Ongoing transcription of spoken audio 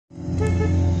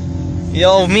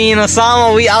Yo, me and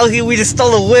Osama, we out here, we just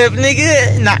stole a whip,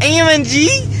 nigga. Naeem and G.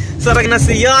 سرقنا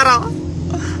سيارة.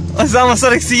 أسامة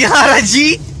سرق سيارة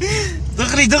جي.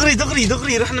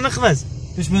 دغري رحنا مخبز.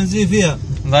 فيش بنزين فيها.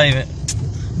 طيب.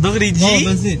 دغري جي.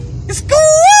 ما بنزين. Let's go!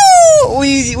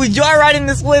 We joyriding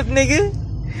this whip, nigga.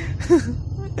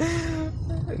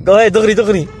 Go ahead,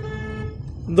 دغري.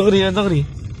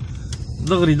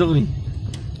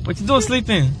 What you doing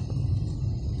sleeping?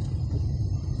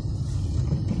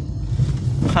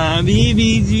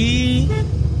 حبيبي جي.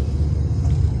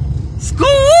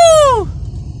 School!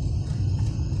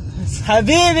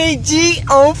 حبيبي جي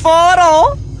on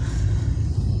photo.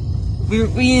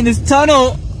 We in this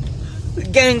tunnel.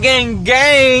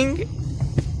 Gang.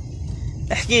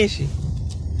 احكي شي.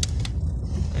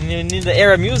 You need the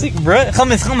Arab music, bro.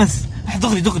 خمس.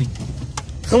 دغري.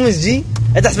 خمس جي.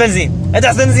 ادعس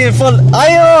بنزين فل.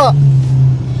 ايوه.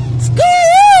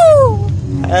 سكو.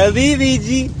 حبيبي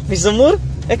جي. مش زمور؟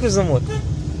 هيك مش زمور.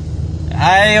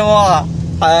 ايوه.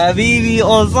 حبيبي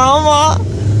أسامة.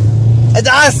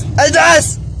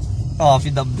 ادعس. في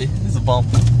ضبي. It's a bomb.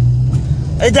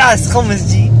 ادعس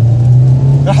 5 جي.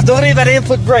 راح دغري بعدين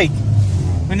put break.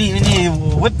 We need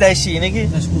whip that shit, nigga.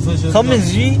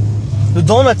 5 جي. The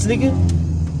donuts, nigga.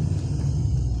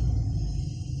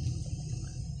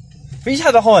 فيش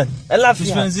حدا هون. العب فيها.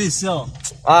 فيش بنزين السيارة.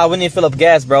 We need to fill up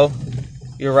gas, bro.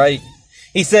 You're right.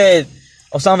 He said,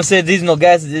 Osama said there's no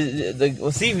gas.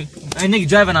 Well, see, that nigga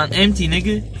driving on empty,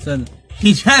 nigga.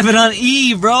 He driving on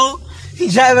E, bro. He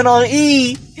driving on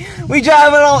E. We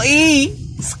driving on E.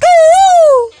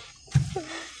 School.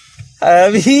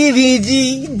 حبيبي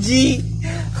جي.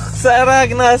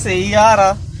 سرقنا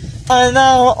سيارة.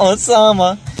 أنا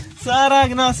وأسامة.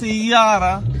 سرقنا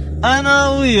سيارة. أنا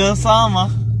وأسامة.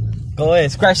 Go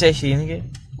ahead, scratch that shit, nigga.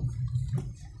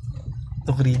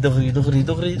 دغري.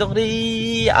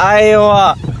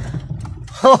 أيوة.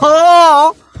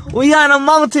 We on a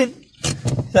mountain.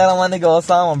 Shout out my nigga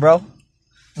Osama, bro.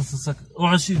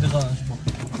 روح الشيء دقائق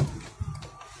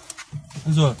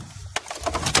انزل.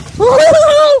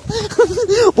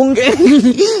 Boonk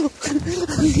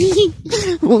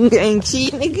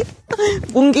shit, nigga.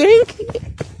 Boonk.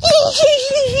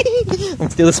 I'm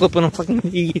still slipping on fucking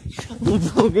nigga.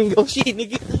 Boonk shit,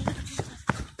 nigga.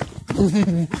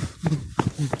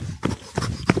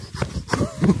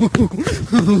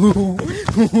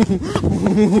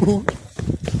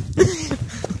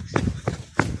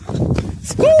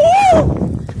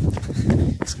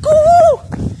 School!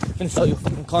 Finna sell your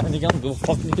fucking car, nigga. I don't give a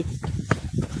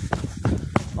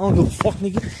fuck,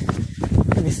 nigga.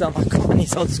 I need to sell my car. I need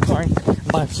to sell this car and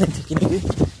buy a plane ticket, nigga.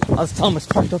 I was telling him it's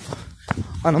parked up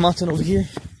on a mountain over here.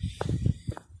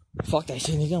 Fuck that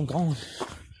shit, nigga. I'm going.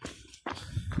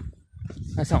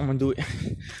 That's how I'm gonna do it.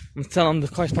 I'm gonna tell him the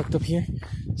car's parked up here.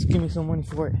 Just give me some money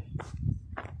for it.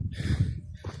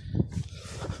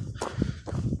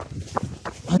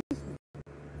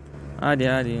 Adi.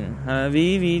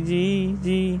 Habibi G.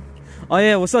 Oh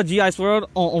yeah, what's up, Giceworld?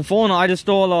 On phone, I just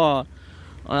stole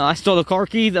the car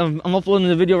keys. I'm uploading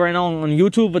the video right now on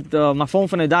YouTube, but my phone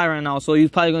finna die right now, so you're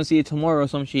probably gonna see it tomorrow or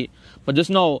some shit. But just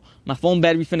know, my phone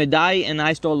battery finna die, and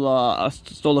I stole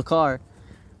a car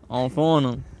on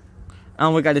phone.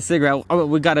 And we got a cigarette.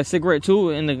 We got a cigarette too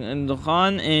in the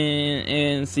Khan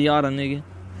and سيارة, nigga.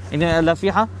 انت لا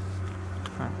فيها؟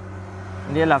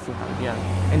 انت لا فيها.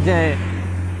 انت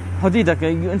حديدك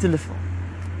انت اللي فوق.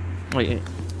 وي.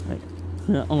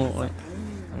 وي.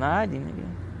 انا عادي, nigga.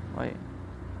 وي.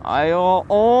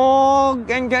 ايوه.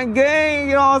 gang.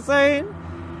 You know what I'm saying?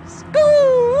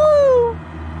 Skoo.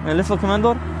 نلفه كمان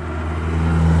دور.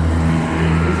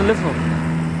 نلفه.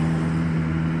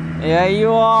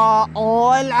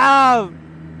 ايوه. العب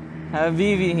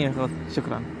حبيبي. هنا خذ.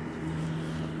 شكرا.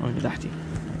 تحتي.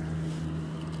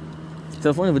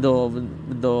 تلفوني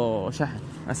بده شحن.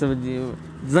 هسه بدي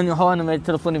تظنوا هون لما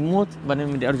تلفوني بموت,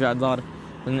 بعدين بدي ارجع دار,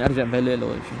 بدي ارجع بهالليل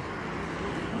ولا شيء.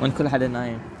 وين كل حدا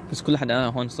نايم, بس كل حدا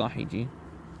هون صاحي يجي.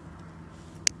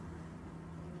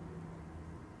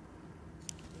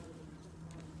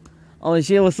 Oh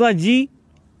shit, what's up, G?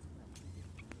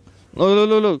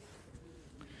 Look.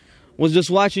 Was just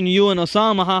watching you and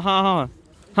Osama,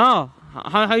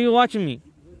 How you watching me?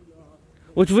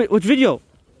 Which video?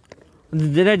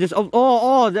 Did I just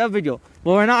that video?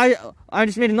 Well, right now I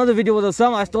just made another video with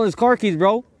Osama. I stole his car keys,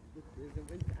 bro.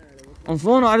 On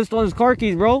phone, I just stole his car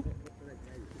keys, bro.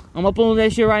 I'm uploading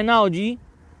that shit right now, G.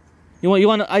 You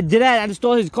want? I did that. I just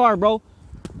stole his car, bro.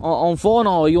 On phone,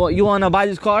 you wanna buy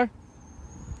this car?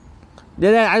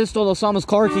 Did that? I just stole Osama's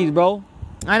car keys, bro.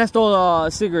 And I stole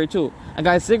a cigarette too. I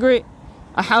got a cigarette.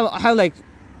 I have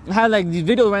like these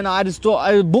videos right now. I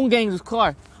Boonk his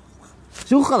car.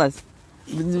 شو خلص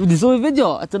بدي اسوي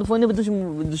فيديو التليفون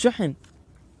بده شحن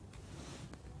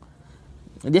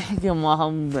بدي احكي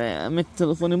معهم مت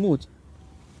التليفون يموت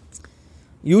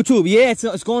YouTube, yeah,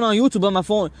 it's going on YouTube on my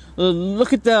phone.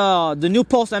 Look at the new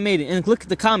post I made and look at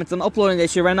the comments. I'm uploading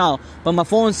that shit right now, but my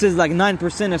phone says like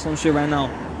 9% or some shit right now,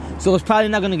 so it's probably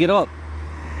not gonna get up.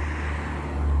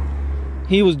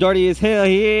 He was dirty as hell,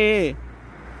 yeah.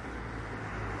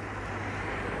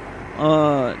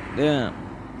 Damn.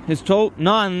 His toe?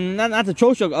 No, not the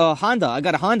tow truck. Honda. I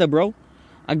got a Honda, bro.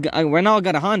 Right now I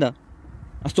got a Honda.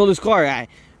 I stole this car.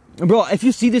 Bro, if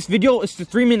you see this video, it's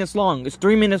 3 minutes long. It's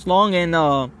 3 minutes long, and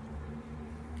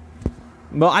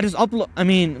bro, I just upload. I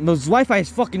mean, this Wi-Fi is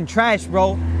fucking trash,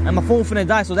 bro, and my phone finna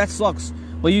die, so that sucks.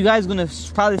 But you guys gonna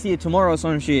probably see it tomorrow or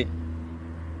some shit.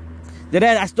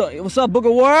 I stole. What's up,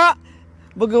 Booker World?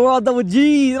 Booker World double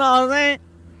G. You know what I'm saying?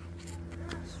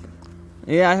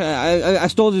 Yeah, I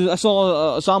stole. I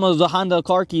saw Osama'S the Honda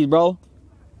car keys, bro.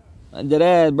 I did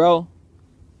that, bro.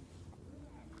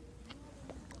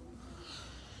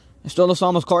 I stole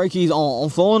Osama'S car keys on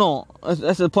phone.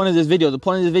 That's the point of this video. The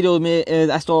point of this video is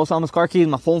I stole Osama'S car keys.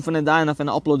 My phone finna die, and I'm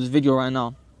finna upload this video right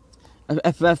now.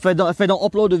 If I don't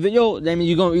upload the video, then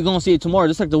you're gonna see it tomorrow,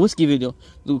 just like the whiskey video,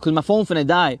 because my phone finna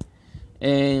die,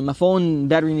 and my phone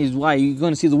battery needs wire. You're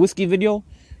gonna see the whiskey video,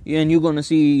 and you're gonna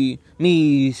see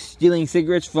me stealing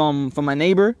cigarettes from my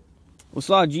neighbor. What's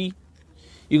up, G?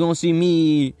 You're gonna see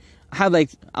me. I'm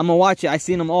gonna watch it. I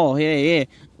seen them all. Yeah.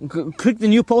 Click the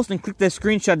new post and click the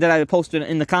screenshot that I posted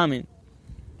in the comment.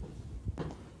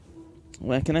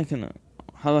 Wait, how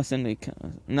do I send it?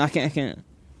 No, I can't.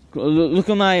 Look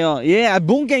at my, I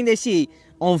Boonk that shit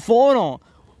on phone.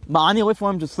 But I need to wait for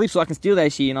him to sleep so I can steal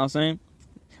that shit, you know what I'm saying?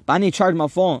 But I need to charge my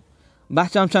phone. But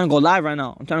actually, I'm trying to go live right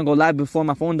now. I'm trying to go live before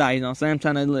my phone dies, you know what I'm saying? I'm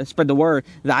trying to spread the word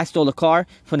that I stole the car.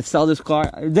 I'm going to sell this car.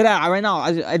 Right now,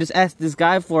 I just asked this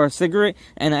guy for a cigarette,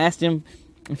 and I asked him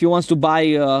if he wants to buy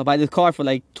this car for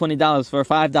like $20 for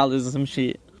 $5 or some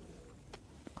shit.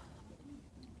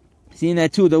 Seen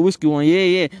that too, the whiskey one,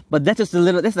 yeah. But that's just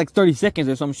that's like 30 seconds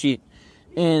or some shit.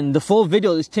 And the full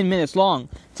video is 10 minutes long.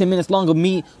 10 minutes long of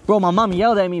me. Bro, my mom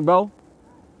yelled at me, bro.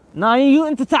 Nah, you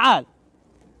انت تعال.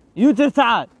 You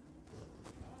تعال.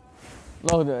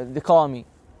 Look, they call me.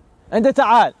 انت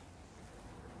تعال.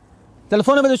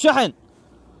 تلفوني بده شحن.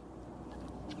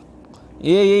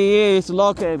 Yeah, it's a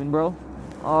log cabin, bro.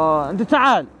 انت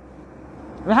تعال.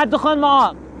 رح ادخل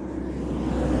معك.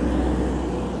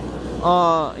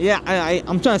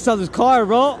 I'm trying to sell this car,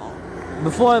 bro.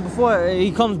 Before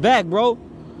he comes back, bro.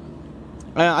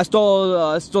 I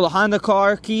stole a Honda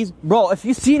car keys, bro. If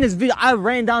you seen this video, I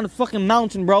ran down the fucking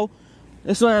mountain, bro.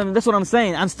 That's what I'm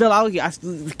saying. I'm still out here.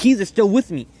 The keys are still with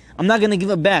me. I'm not gonna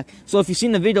give it back. So if you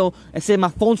seen the video, I said my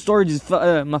phone storage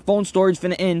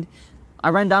finna end. I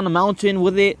ran down the mountain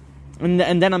with it, and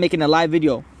then I'm making a live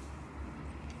video.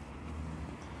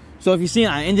 So if you seen,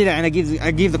 I ended it and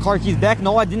I gave the car keys back.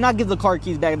 No, I did not give the car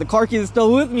keys back. The car keys are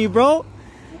still with me, bro.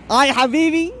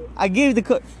 Habibi, I gave the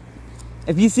car.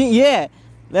 If you see, yeah,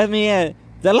 let me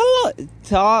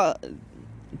talk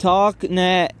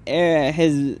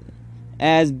his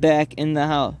ass back in the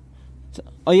house.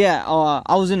 Oh yeah,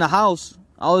 I was in the house.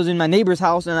 I was in my neighbor's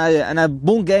house, and I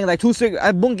boom gang like 2 cigarettes.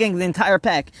 I boom gang the entire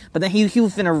pack. But then he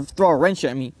was finna throw a wrench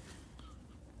at me.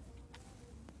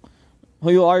 Who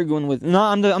you arguing with? No,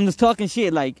 I'm just talking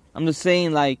shit. Like, I'm just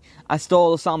saying, like, I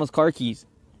stole Osama'S car keys.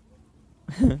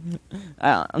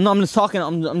 I'm just talking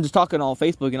on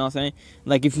Facebook. You know what I'm saying?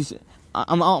 Like, if you,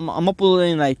 I'm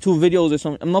uploading like 2 videos or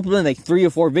something. I'm uploading like 3 or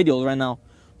 4 videos right now,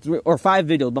 3 or 5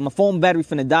 videos. But my phone battery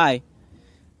finna die.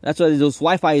 That's why this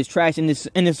Wi-Fi is trash. And this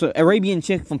Arabian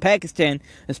chick from Pakistan,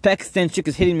 this Pakistan chick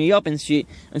is hitting me up and shit,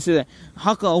 and said,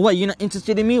 "How come? What? You're not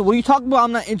interested in me? What are you talking about?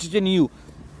 I'm not interested in you."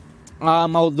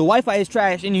 The Wi-Fi is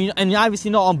trash, and you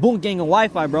obviously know I'm Boonk gang and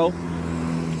Wi-Fi, bro.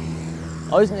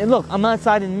 Look, I'm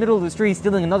outside in the middle of the street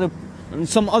stealing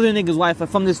some other nigga's Wi-Fi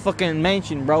from this fucking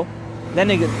mansion, bro. That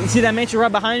nigga, you see that mansion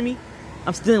right behind me?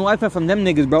 I'm stealing Wi-Fi from them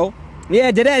niggas, bro. Yeah,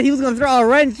 did that. He was gonna throw a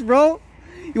wrench, bro.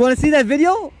 You wanna see that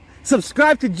video?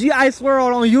 Subscribe to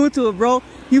Giceworld on YouTube, bro.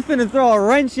 You finna throw a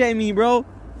wrench at me, bro.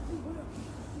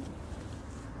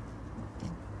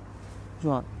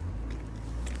 What?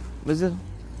 What's it?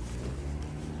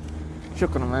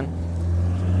 Shukran, man.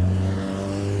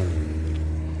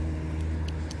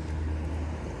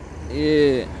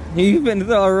 Yeah, he finna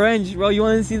throw a wrench, bro. You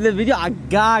wanna see the video? I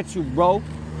got you, bro.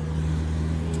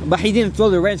 But he didn't throw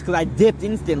the wrench because I dipped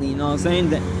instantly, you know what I'm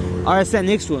saying? I sat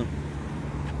next to him.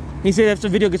 He said if the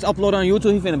video gets uploaded on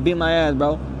YouTube, he finna beat my ass,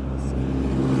 bro.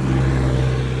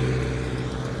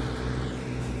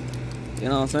 You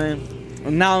know what I'm saying?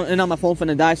 And now my phone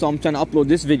finna die, so I'm trying to upload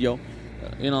this video.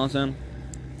 You know what I'm saying?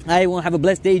 I want to have a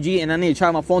blessed day, G, and I need to try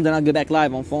my phone, then I'll get back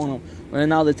live on phone. Right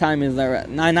now the time is like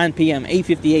 9 p.m.,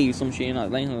 8:58 or some shit, you know.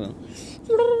 Like,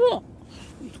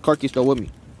 car key still with me.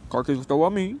 Car keys still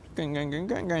with me. Gang, gang, gang,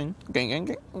 gang, gang, gang, gang,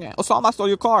 gang. Osama, I stole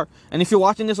your car. And if you're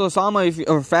watching this, Osama,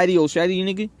 or Fatty or Shady,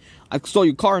 nigga, I stole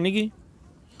your car, nigga.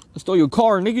 I stole your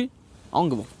car, nigga. I don't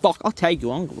give a fuck. I'll tag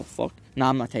you. I don't give a fuck. Nah,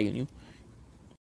 I'm not tagging you.